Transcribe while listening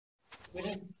we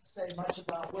didn't say much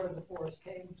about where the force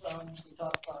came from. We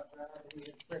talked about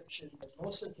gravity and friction, but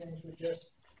most of the things were just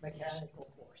mechanical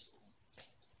forces.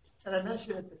 And I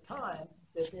mentioned at the time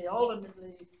that they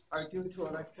ultimately are due to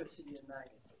electricity and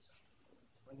magnetism.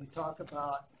 When you talk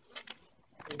about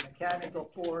a mechanical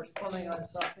force pulling on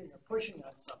something or pushing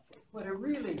on something, what it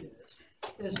really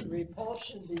is the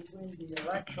repulsion between the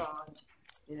electrons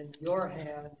in your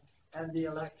hand and the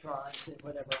electrons in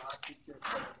whatever object you're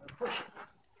pulling or pushing.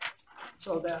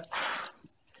 So that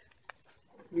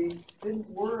we didn't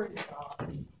worry about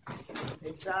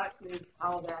exactly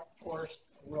how that force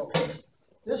arose.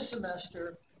 This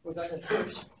semester, we're going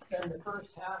to spend the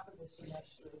first half of the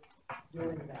semester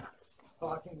doing that,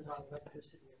 talking about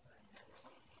electricity and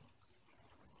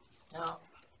magnetism. Now,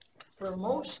 for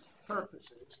most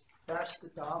purposes, that's the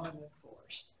dominant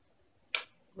force.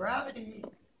 Gravity,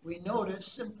 we notice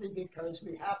simply because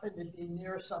we happen to be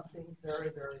near something very,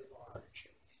 very large,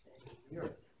 namely the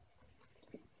Earth.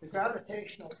 The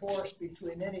gravitational force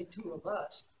between any two of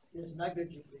us is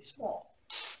negligibly small.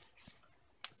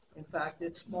 In fact,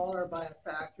 it's smaller by a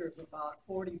factor of about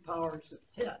 40 powers of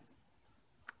 10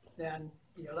 than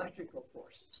the electrical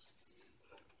forces.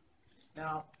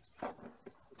 Now, at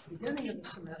the beginning of the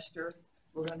semester,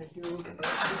 we're going to do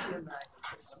electricity and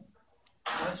magnetism.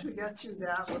 Once we get through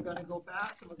that, we're going to go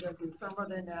back and we're going to do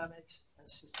thermodynamics and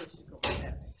statistical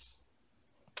mechanics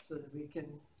so that we can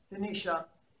finish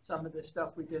up some of the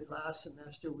stuff we did last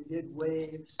semester. We did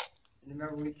waves. And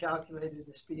remember, we calculated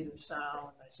the speed of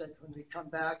sound. I said when we come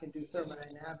back and do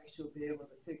thermodynamics, you'll be able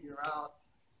to figure out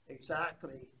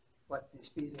exactly what the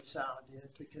speed of sound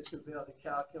is because you'll be able to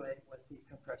calculate what the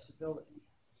compressibility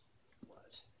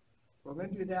was. We're going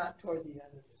to do that toward the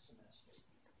end of the semester.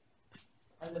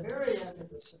 At the very end of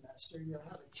the semester, you'll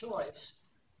have a choice,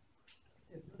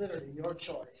 literally your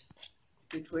choice,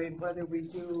 between whether we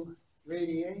do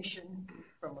radiation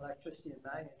from electricity and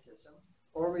magnetism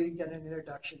or we get an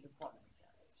introduction to quantum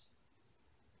mechanics.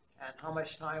 And how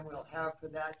much time we'll have for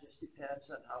that just depends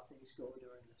on how things go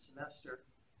during the semester.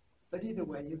 But either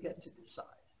way, you get to decide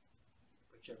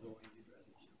whichever way you'd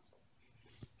rather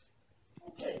choose.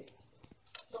 Okay,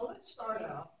 so let's start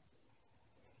out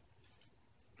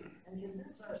and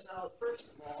convince ourselves, first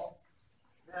of all,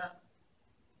 that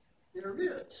there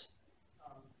is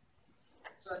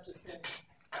such a thing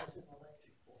as an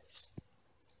electric force.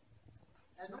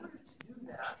 And in order to do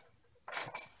that,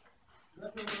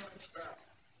 let me run experiment.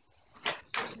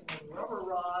 Using a rubber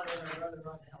rod and a rather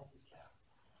unhealthy cap.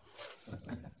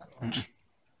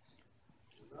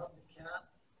 Rub the cap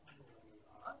on the rubber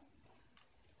rod.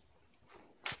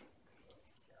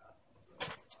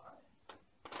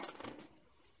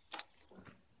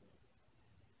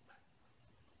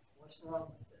 What's wrong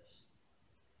with this?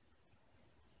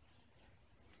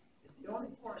 If the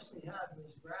only force we had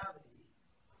was gravity,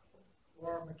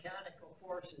 or mechanical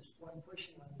forces, one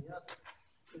pushing on the other,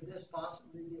 could this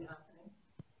possibly be happening?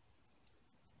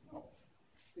 No,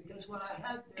 because what I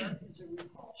had there is a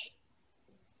repulsion.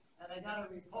 And I got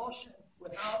a repulsion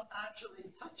without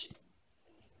actually touching.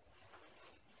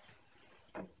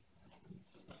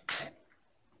 Okay.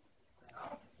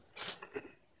 Now,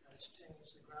 let's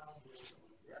change the ground rules a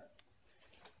little bit.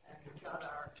 And we've got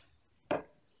our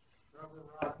rubber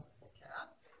rod with the cap.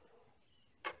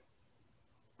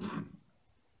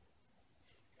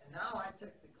 Now I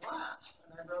took the glass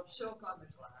and I rubbed silk on the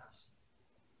glass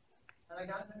and I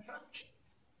got an attraction.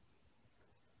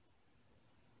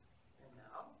 And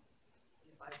now,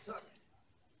 if I took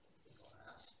the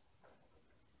glass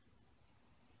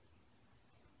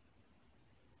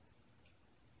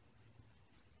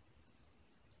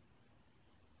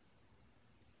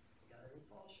I got a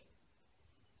repulsion.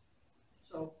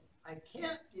 So I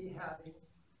can't be having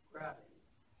gravity.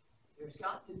 There's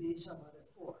got to be some other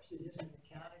force. It isn't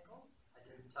mechanical. I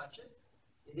didn't touch it.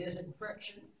 It isn't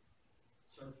friction.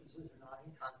 Surfaces are not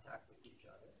in contact with each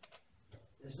other.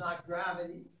 There's not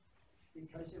gravity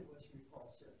because it was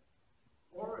repulsive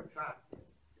or attractive,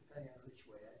 depending on which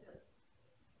way I did it.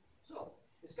 So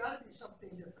it's got to be something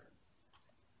different.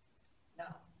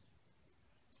 Now,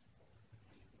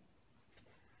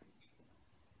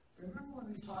 remember when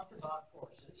we talked about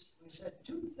forces, we said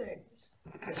two things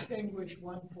distinguish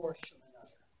one force from another.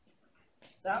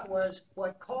 That was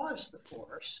what caused the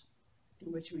force, to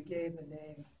which we gave the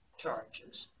name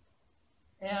charges,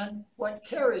 and what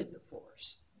carried the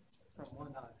force from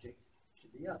one object to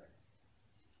the other.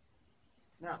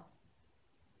 Now,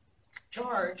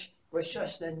 charge was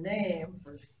just a name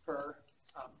for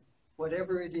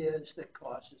whatever it is that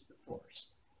causes the force.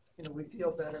 You know, we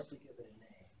feel better if we give it a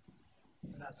name.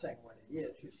 We're not saying what it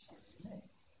is, we're just giving it a name.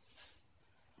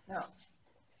 Now,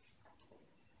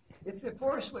 if the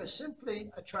force was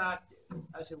simply attractive,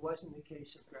 as it was in the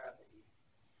case of gravity,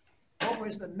 what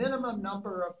was the minimum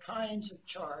number of kinds of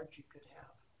charge you could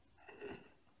have?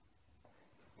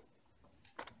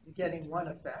 You're getting one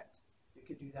effect. You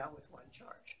could do that with one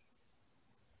charge.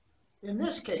 In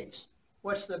this case,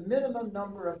 what's the minimum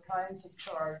number of kinds of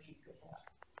charge you could have?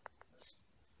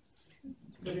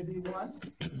 Could it be one?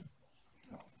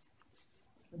 No.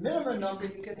 The minimum number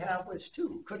you could have was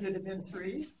 2. Could it have been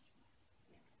 3?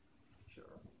 Sure.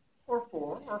 Or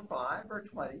 4, or 5, or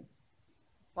 20.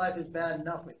 Life is bad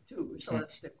enough with 2, so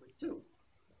let's stick with 2.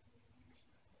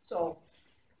 So,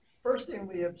 first thing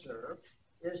we observe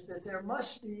is that there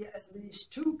must be at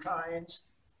least 2 kinds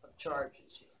of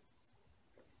charges here.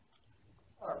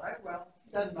 All right, well,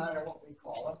 it doesn't matter what we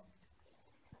call them.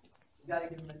 We've got to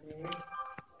give them a name.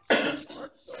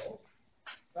 So,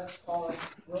 let's call them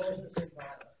roses and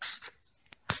violets.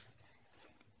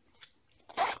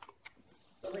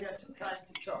 So we got 2 kinds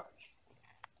of charge.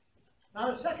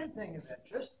 Now the second thing of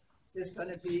interest is going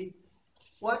to be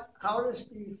how does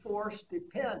the force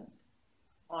depend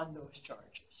on those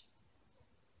charges?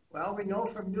 Well, we know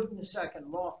from Newton's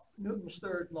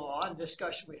third law, and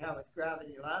discussion we had with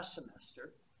gravity last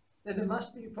semester, that it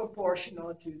must be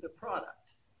proportional to the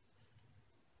product.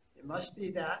 It must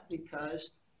be that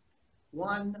because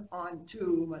 1 on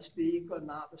 2 must be equal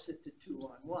and opposite to 2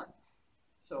 on 1.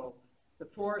 So the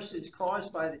force is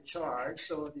caused by the charge,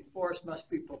 so the force must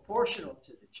be proportional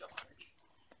to the charge.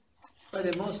 But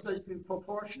it must be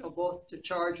proportional both to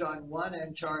charge on 1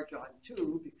 and charge on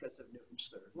 2 because of Newton's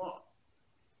third law.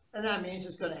 And that means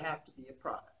it's going to have to be a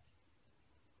product.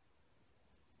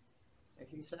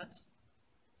 Making sense?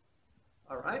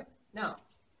 All right. Now,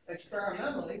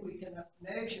 experimentally, we can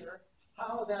measure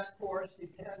how that force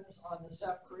depends on the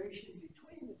separation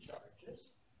between the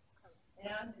charges.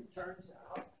 And it turns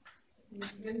out to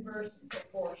be inversely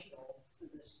proportional to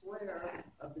the square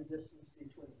of the distance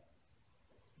between them.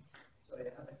 So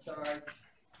you have a charge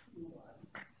Q1,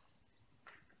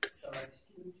 charge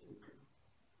Q2,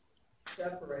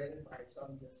 separated by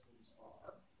some distance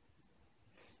r.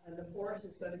 And the force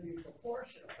is going to be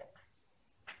proportional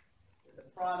to the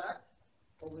product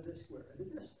over the square of the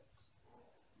distance.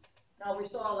 Now we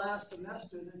saw last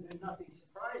semester that there's nothing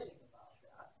surprising about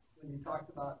that when you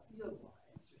talked about field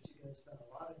lines, which you're going to spend a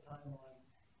lot of time on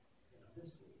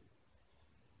this week.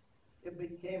 It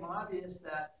became obvious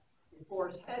that the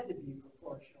force had to be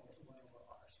proportional to 1 over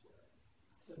r squared,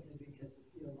 simply because the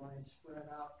field line spread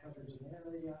out, covered an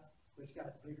area, which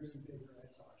got bigger and bigger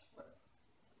as r squared.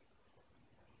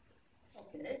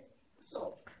 Okay,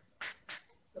 so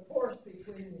the force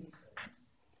between these things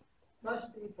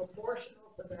must be proportional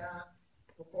to that,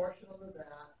 proportional to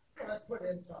that. So let's put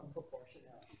in some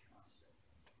proportionality constant.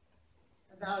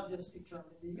 And now just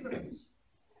determine the units.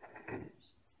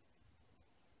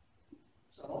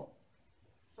 So,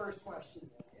 first question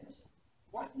then is,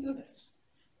 what units?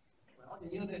 Well, the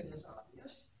unit is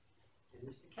obvious. It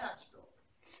is the cat stroke.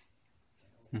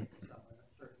 And we'll take a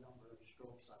certain number of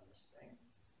strokes on this thing.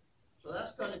 So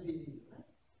that's going to be the unit.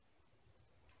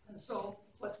 And so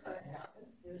what's going to happen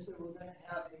is that we're going to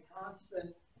have a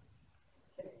constant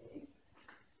K,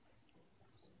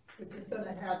 which is going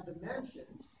to have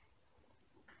dimensions.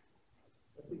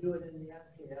 If we do it in the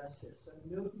MKS system,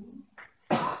 Newton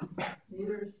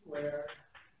meters squared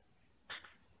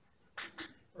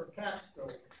per cat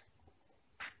stroke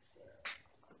squared.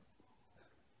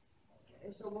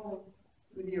 Okay, so we'll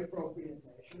do the appropriate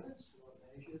measurements. We'll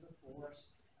measure the force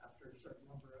after a certain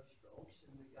number of strokes,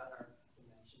 and we've got our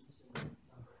dimensions and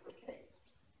number for K.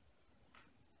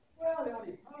 Well, the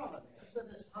only problem is that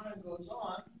as time goes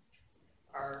on,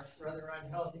 our rather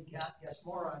unhealthy cat gets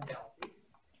more unhealthy.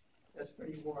 It's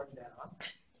pretty worn down.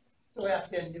 So we have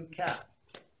to get a new cat.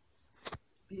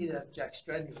 Pete objects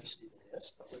strenuously to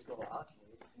this, but we go out and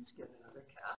we get another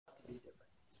cat to be different.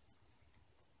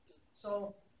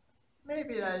 So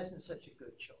maybe that isn't such a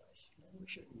good choice. Maybe we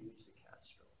shouldn't use the cat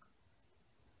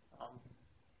stroke.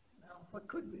 Now, what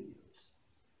could we use?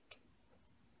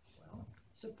 Well,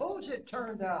 suppose it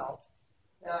turned out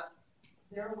that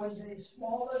there was a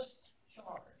smallest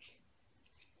charge,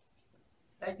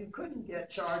 that you couldn't get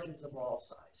charges of all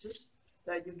sizes,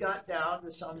 that you got down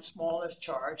to some smallest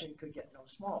charge and could get no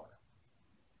smaller.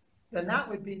 Then that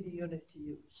would be the unit to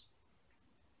use.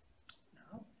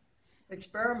 Now,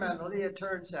 experimentally, it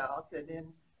turns out that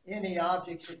in any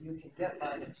objects that you can get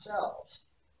by themselves,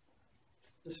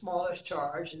 the smallest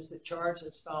charge is the charge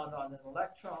that's found on an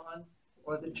electron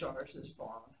or the charge that's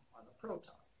found on a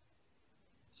proton.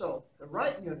 So the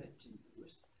right unit to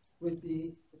use would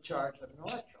be the charge of an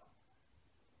electron.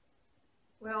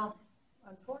 Well,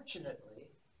 unfortunately,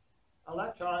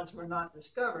 electrons were not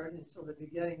discovered until the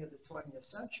beginning of the 20th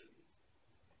century,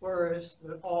 whereas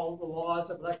all the laws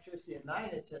of electricity and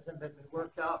magnetism had been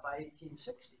worked out by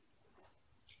 1860.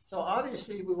 So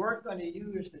obviously we weren't going to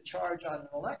use the charge on an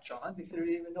electron because we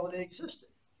didn't even know they existed.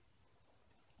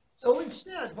 So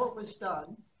instead, what was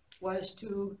done was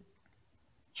to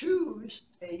choose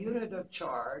a unit of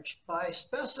charge by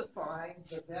specifying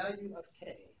the value of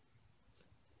K.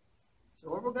 So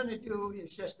what we're going to do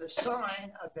is just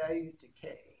assign a value to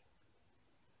K.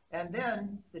 And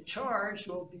then the charge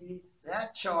will be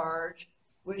that charge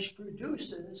which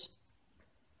produces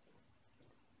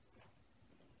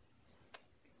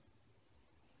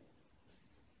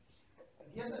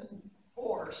a given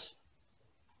force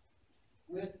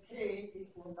with K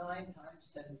equal 9 times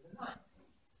 10 to the 9.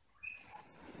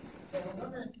 So we're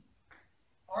going to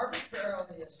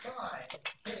arbitrarily assign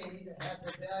K to have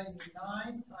the value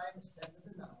 9 times 10 to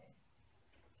the 9.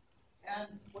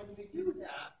 And when we do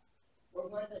that, we're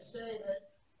going to say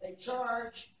that a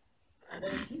charge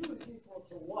that Q is equal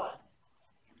to 1,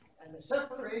 and the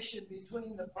separation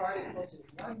between the particles is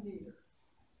 1 meter,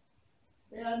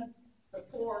 then the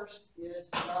force is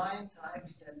 9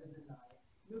 times 10 to the 9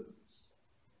 newtons.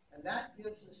 And that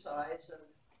gives the size of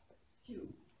Q.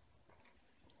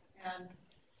 And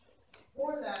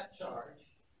for that charge,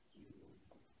 Q,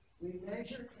 we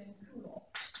measure in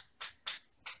coulombs.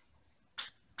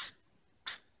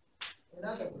 In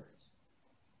other words,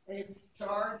 a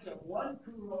charge of 1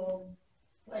 coulomb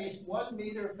placed 1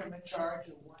 meter from a charge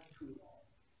of 1 coulomb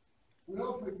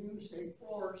will produce a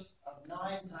force of 9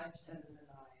 times 10 to the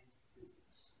 9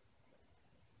 newtons.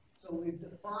 So we've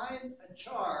defined a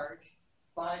charge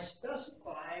by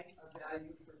specifying a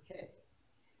value for K.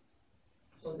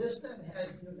 So this then has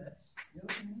units,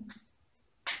 Newton,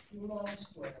 Coulomb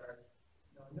squared,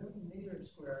 no, Newton meter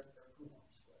squared per Coulomb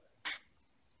squared.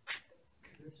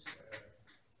 Meter squared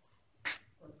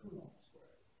or Coulomb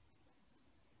squared.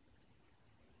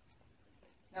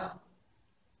 Now,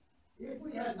 if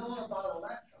we had known about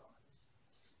electrons,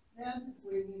 then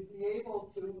we would be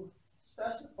able to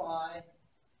specify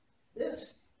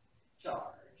this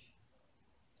charge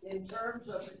in terms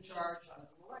of the charge on an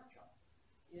electron,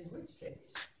 in which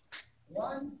case,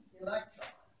 1 electron,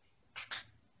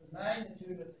 the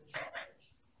magnitude of the charge,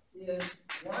 is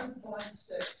 1.6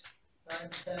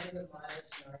 times 10 to the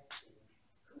minus 19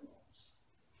 coulombs.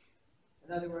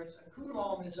 In other words, a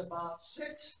coulomb is about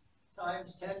 6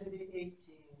 times 10 to the 18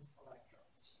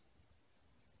 electrons.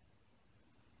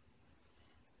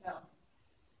 Now,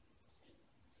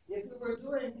 if we were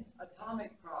doing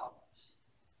atomic problems,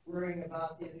 worrying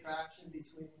about the attraction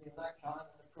between the electron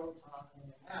and the proton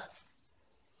and the atom,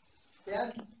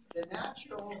 then the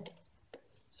natural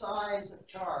size of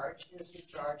charge is the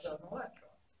charge of an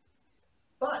electron.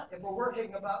 But if we're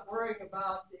worrying about the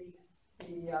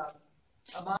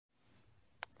amount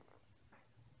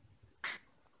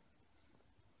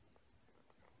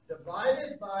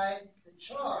divided by the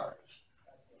charge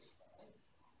at this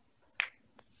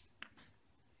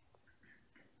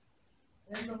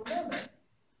point, in the limit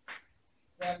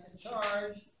that the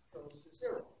charge goes to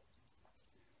 0.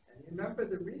 And remember,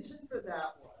 the reason for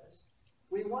that was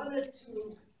we wanted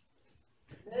to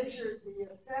measure the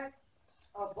effect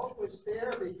of what was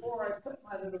there before I put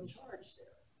my little charge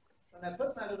there. When I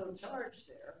put my little charge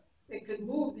there, it could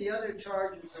move the other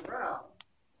charges around,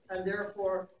 and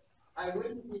therefore I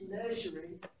wouldn't be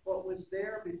measuring what was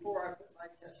there before I put my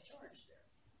test charge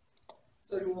there.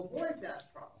 So to avoid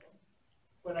that problem,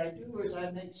 what I do is I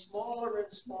make smaller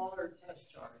and smaller test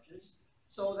charges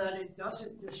so that it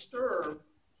doesn't disturb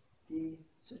the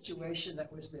situation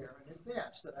that was there in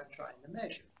advance that I'm trying to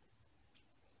measure.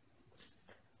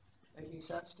 Making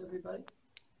sense to everybody?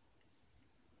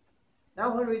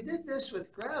 Now, when we did this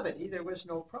with gravity, there was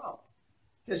no problem,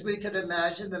 because we could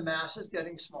imagine the masses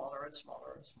getting smaller and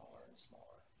smaller and smaller and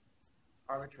smaller,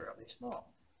 arbitrarily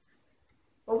small.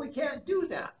 But we can't do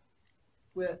that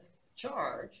with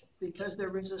charge, because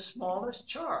there is a smallest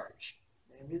charge,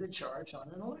 namely the charge on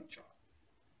an electron.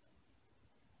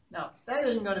 Now, that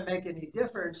isn't going to make any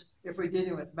difference if we're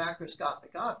dealing with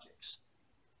macroscopic objects,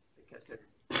 because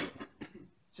they're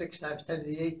 6 times 10 to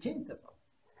the 18th of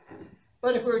them.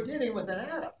 But if we're dealing with an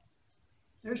atom,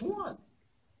 there's 1.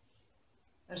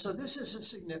 And so this is a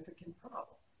significant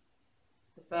problem.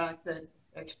 The fact that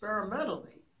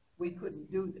experimentally, we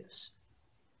couldn't do this.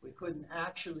 We couldn't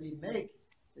actually make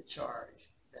the charge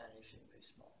vanishingly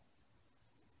small.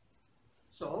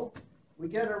 So we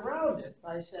get around it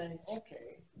by saying,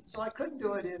 okay, so I couldn't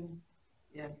do it in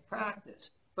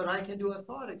practice, but I can do a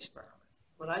thought experiment.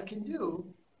 What I can do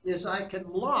is I can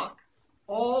lock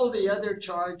all the other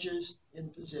charges in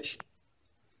position.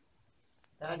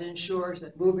 That ensures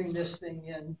that moving this thing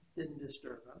in didn't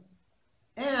disturb them.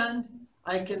 And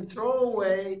I can throw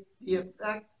away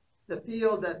the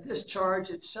field that this charge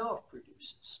itself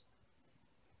produces.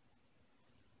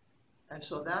 And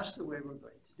so that's the way we're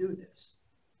going to do this.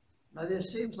 Now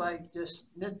this seems like just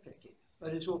nitpicking,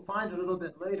 but as we'll find a little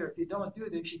bit later, if you don't do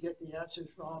this, you get the answers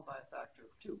wrong by a factor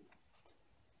of 2.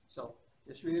 So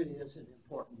this really is an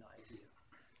important idea.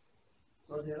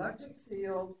 So the electric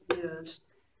field is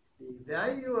the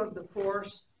value of the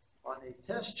force on a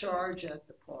test charge at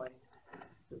the point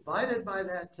divided by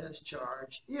that test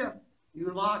charge if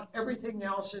you lock everything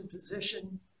else in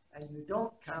position and you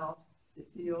don't count the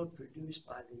field produced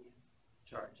by the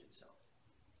charge itself.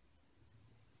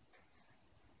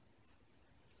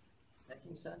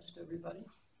 Making sense to everybody?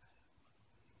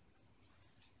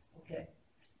 Okay.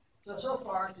 So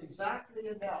far it's exactly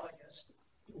analogous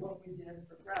to what we did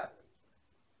for gravity.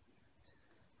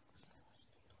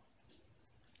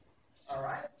 All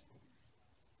right?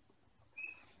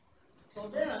 So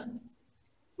then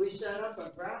we set up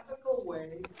a graphical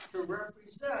way to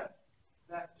represent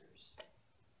vectors.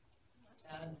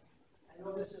 And I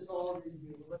know this is all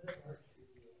review, but it hurts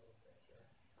review a little bit here.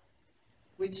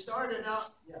 We started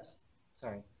out, yes.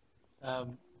 Sorry.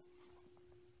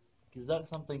 Is that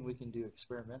something we can do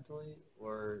experimentally,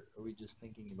 or are we just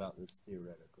thinking about this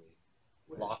theoretically?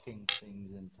 Locking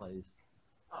things in place?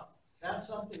 That's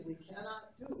something we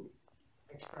cannot do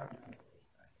experimentally.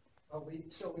 But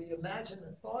so we imagine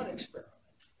a thought experiment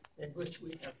in which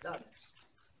we have done it.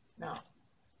 Now,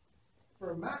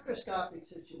 for macroscopic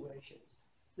situations,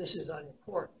 this is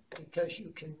unimportant because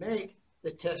you can make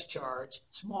the test charge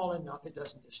small enough it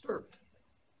doesn't disturb anything.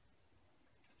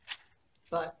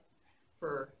 But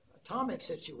for atomic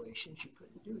situations, you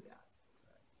couldn't do that.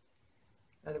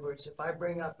 In other words, if I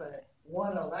bring up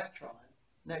one electron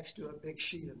next to a big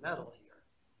sheet of metal here,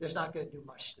 there's not going to do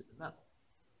much to the metal.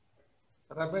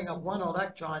 If I bring up one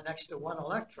electron next to one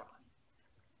electron,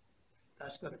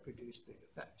 that's going to produce big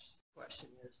effects. The question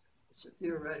is, it's a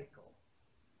theoretical,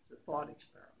 it's a thought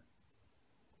experiment.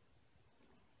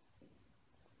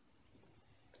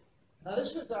 Now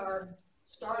this was our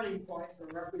starting point for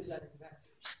representing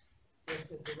vectors.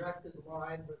 Just a directed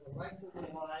line where the length of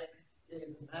the line gave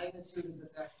the magnitude of the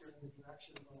vector and the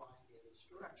direction of the line gave its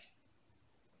direction.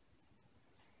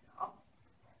 Now,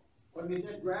 when we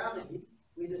did gravity,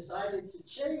 we decided to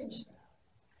change that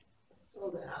so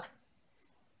that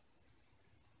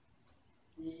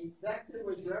the vector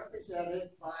was represented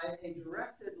by a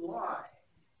directed line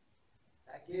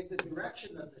that gave the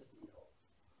direction of the field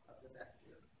of the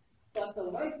vector. But the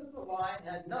length of the line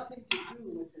had nothing to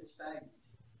do with its magnitude.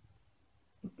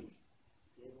 It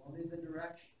gave only the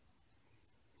direction.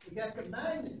 To get the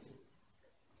magnitude,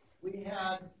 we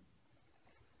had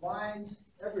lines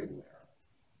everywhere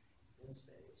in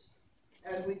space.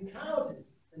 And we counted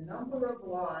the number of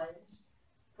lines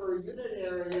per unit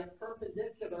area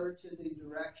perpendicular to the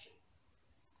direction.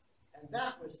 And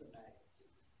that was the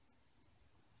magnitude.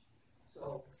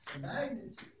 So the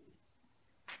magnitude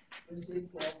was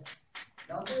equal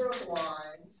number of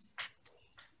lines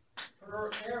per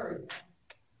area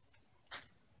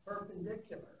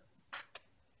perpendicular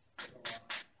to the line.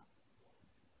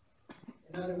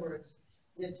 In other words,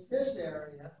 it's this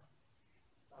area,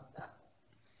 not that one.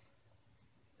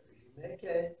 As you make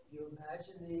it, you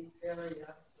imagine the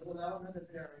area, little element of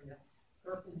area,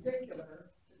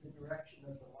 perpendicular to the direction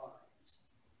of the lines.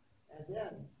 And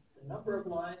then the number of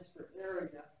lines per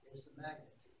area is the magnitude.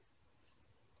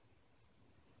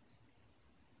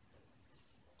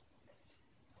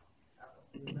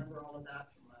 Do you remember all of that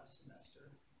from last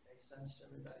semester? Makes sense to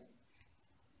everybody?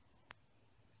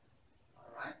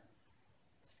 All right.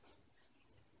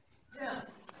 Yeah.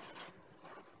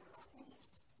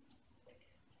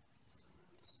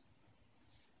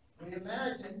 We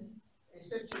imagine a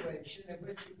situation in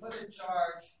which you put a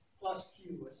charge plus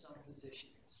q at some position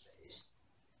in space.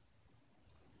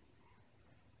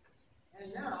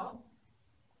 And now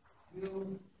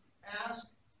you ask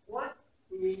what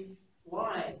the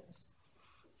lines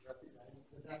representing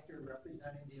the vector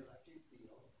representing the electric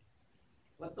field,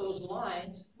 what those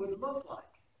lines would look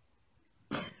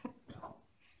like. Well,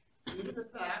 due to the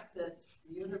fact that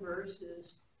the universe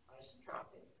is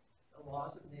isotropic, the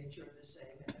laws of nature are the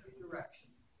same in every direction.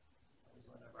 That was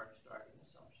one of our starting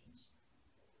assumptions.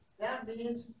 That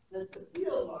means that the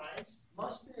field lines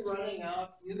must be running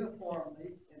out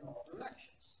uniformly in all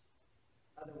directions.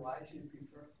 Otherwise, you'd be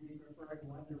preferring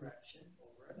one direction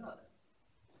over another.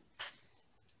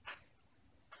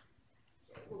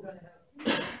 So we're going to have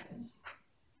field lines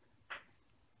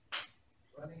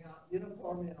running out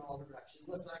uniformly in all directions.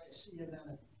 Looks like a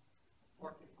CNN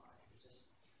porcupine. Just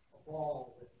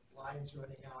ball with lines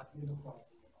running out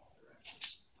uniformly in all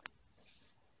directions.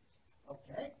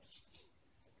 Okay.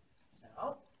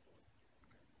 Now,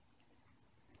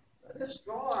 let us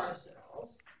draw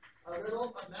ourselves a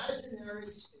little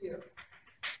imaginary sphere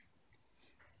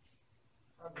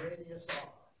of radius r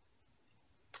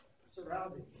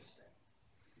surrounding this thing.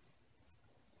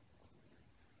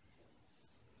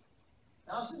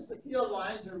 Now, since the field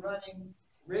lines are running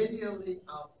radially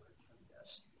outward from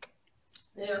this,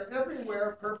 they are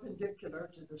everywhere perpendicular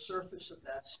to the surface of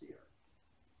that sphere,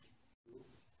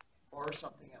 or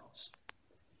something else.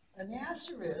 And the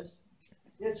answer is,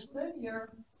 it's linear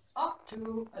up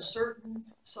to a certain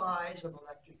size of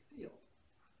electric field.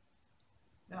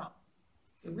 Now,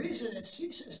 the reason it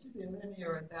ceases to be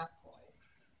linear at that point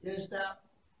is that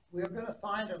we're going to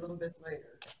find a little bit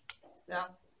later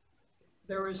that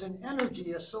there is an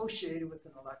energy associated with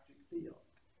an electric field.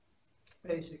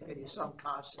 Basically, some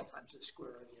constant times the square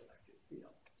of the electric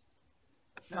field.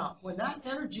 Now, when that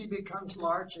energy becomes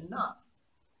large enough,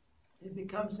 it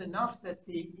becomes enough that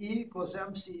the E equals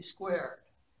mc squared.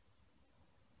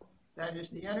 That is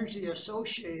the energy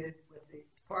associated with the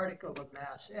particle of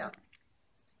mass m.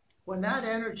 When that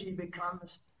energy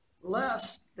becomes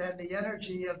less than the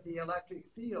energy of the electric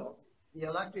field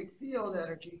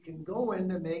energy can go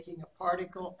into making a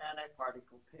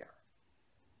particle-antiparticle pair.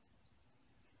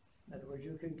 In other words,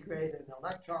 you can create an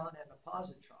electron and a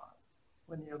positron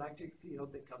when the electric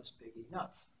field becomes big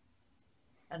enough.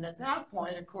 And at that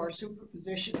point, of course,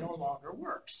 superposition no longer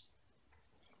works.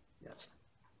 Yes?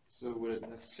 So would it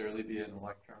necessarily be an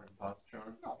electron and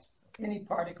positron? No. Any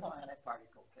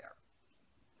particle-antiparticle pair.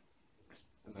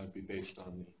 And that would be based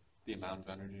on the amount of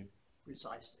energy?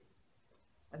 Precisely.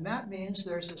 And that means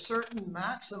there's a certain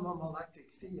maximum electric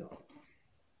field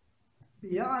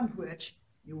beyond which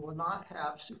you will not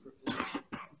have superposition.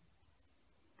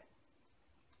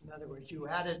 In other words, you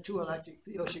added 2 electric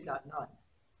fields, you got none.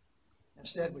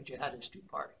 Instead, what you had is 2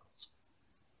 particles.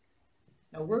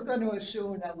 Now, we're going to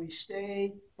assume that we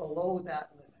stay below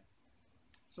that limit.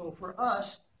 So for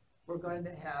us, we're going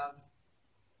to have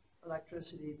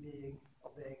electricity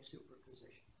obeying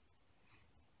superposition.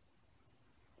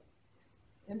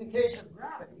 In the case of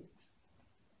gravity,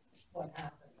 what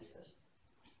happens is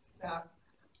that,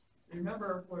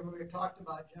 remember when we talked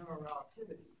about general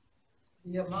relativity,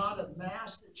 the amount of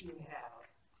mass that you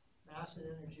have, mass and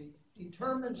energy,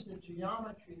 determines the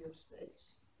geometry of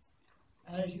space.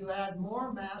 And as you add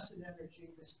more mass and energy,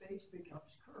 the space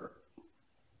becomes curved.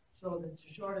 So that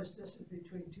the shortest distance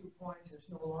between 2 points is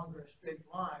no longer a straight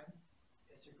line,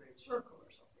 it's a great circle or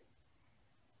something.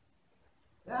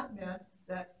 That meant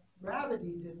that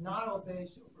gravity did not obey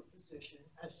superposition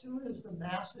as soon as the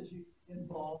masses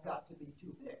involved got to be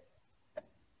too big.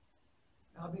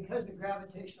 Now, because the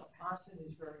gravitational constant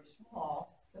is very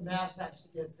small, the mass has to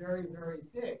get very, very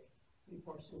big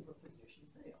before superposition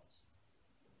fails.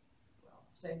 Well,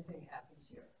 same thing happens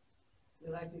here. The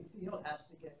electric field has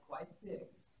to get quite big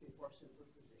before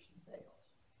superposition fails.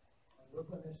 And we're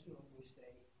going to assume we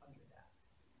stay under that.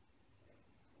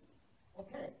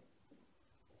 Okay.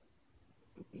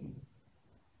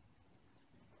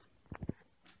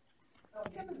 Now,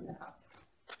 given that,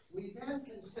 we then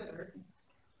considered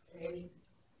a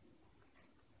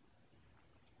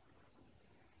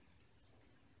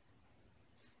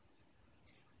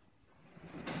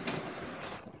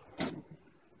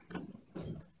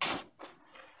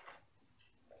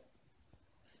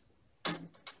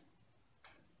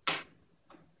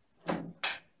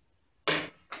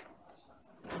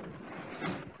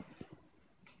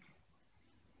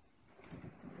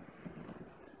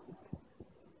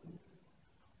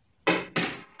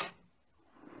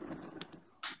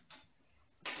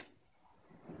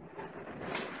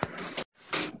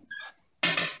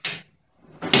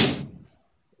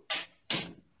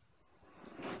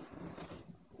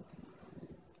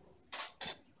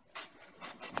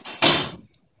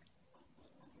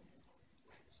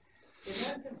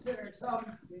consider some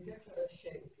ridiculous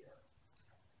shape here.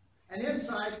 And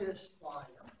inside this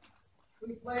volume,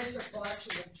 we place a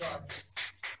collection of charges.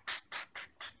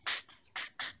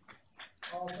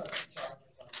 All sorts of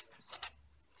charges on the inside.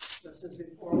 Just as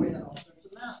before, we had all sorts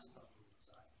of masses on the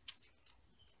inside.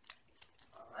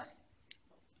 All right.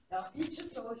 Now, each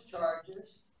of those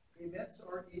charges emits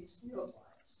or eats field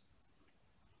lines.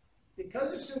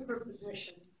 Because of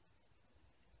superposition,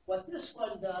 what this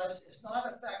one does is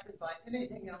not affected by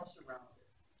anything else around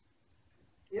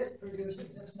it. It produces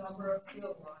this number of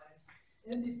field lines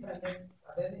independent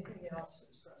of anything else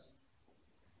that's present.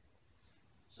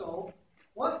 So,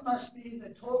 what must be the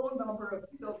total number of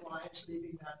field lines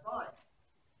leaving that volume?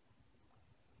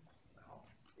 Well,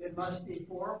 it must be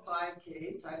 4 pi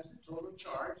k times the total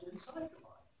charge inside the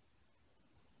line.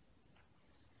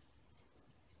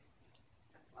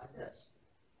 Like this.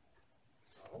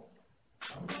 So,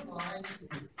 number of lines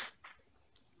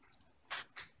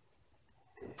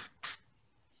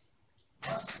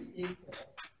must be equal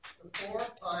to 4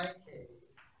 pi k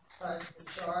times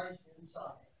the charge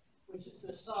inside, which is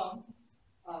the sum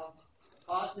of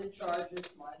positive charges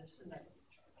minus the negative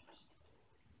charges.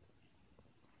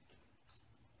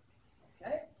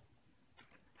 Okay?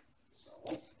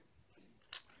 So,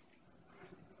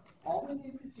 all we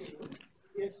need to do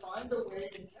is find a way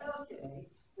to calculate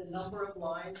the number of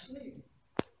lines leaving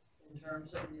in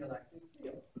terms of the electric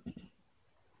field.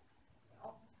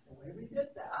 Well, the way we did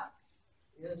that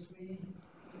is we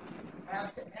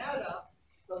have to add up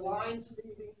the lines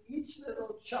leaving each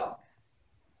little chunk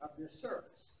of this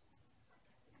surface.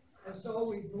 And so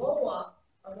we blow up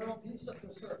a little piece of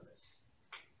the surface.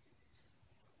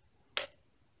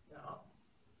 Now,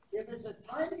 if it's a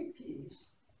tiny piece,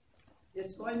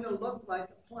 it's going to look like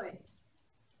a plane.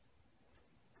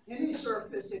 Any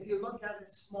surface, if you look at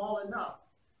it small enough,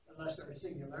 unless there are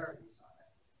singularities on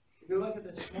it, if you look at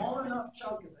a small enough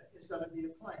chunk of it, it's going to be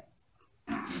a plane.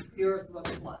 Here it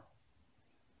looks flat.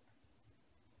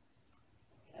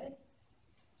 Okay?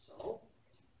 So,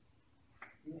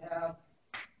 you have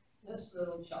this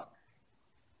little chunk.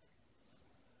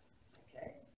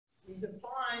 Okay? We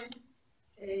define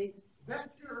a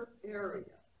vector area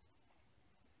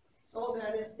so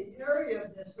that if the area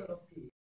of this little piece